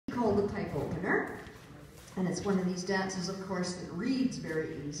And it's one of these dances, of course, that reads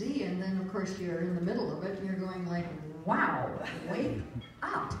very easy, and then, of course, you're in the middle of it, and you're going like, wow, wake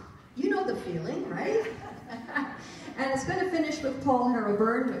up. You know the feeling, right? And it's going to finish with Polharrow,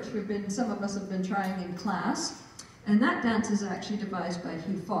 which some of us have been trying in class. And that dance is actually devised by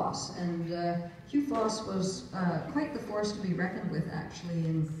Hugh Foss. And Hugh Foss was quite the force to be reckoned with, actually,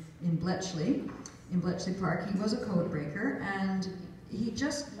 in Bletchley Park. He was a code breaker, and he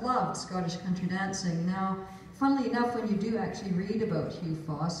just loved Scottish country dancing. Now, funnily enough, when you do actually read about Hugh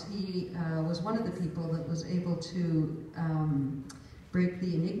Foss, he was one of the people that was able to break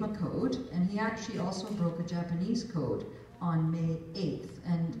the Enigma code, and he actually also broke a Japanese code on May 8th.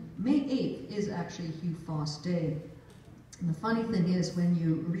 And May 8th is actually Hugh Foss Day. And the funny thing is, when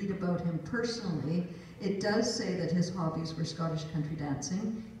you read about him personally, it does say that his hobbies were Scottish country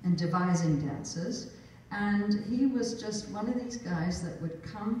dancing and devising dances. And he was just one of these guys that would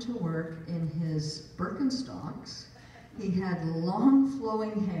come to work in his Birkenstocks. He had long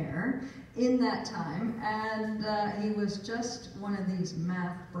flowing hair in that time, and he was just one of these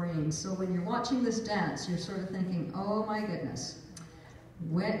math brains. So when you're watching this dance, you're sort of thinking, oh my goodness,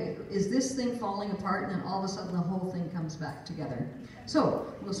 is this thing falling apart? And then all of a sudden the whole thing comes back together.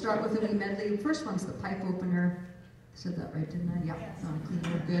 So we'll start with a wee medley. The first one's the pipe opener. I said that right, didn't I? Yeah,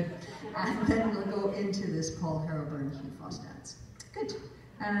 clean, good. And then we'll go into this Polharrow Hugh Foss dance. Good.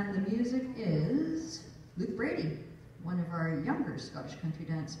 And the music is Luke Brady, one of our younger Scottish country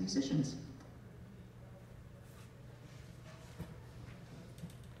dance musicians.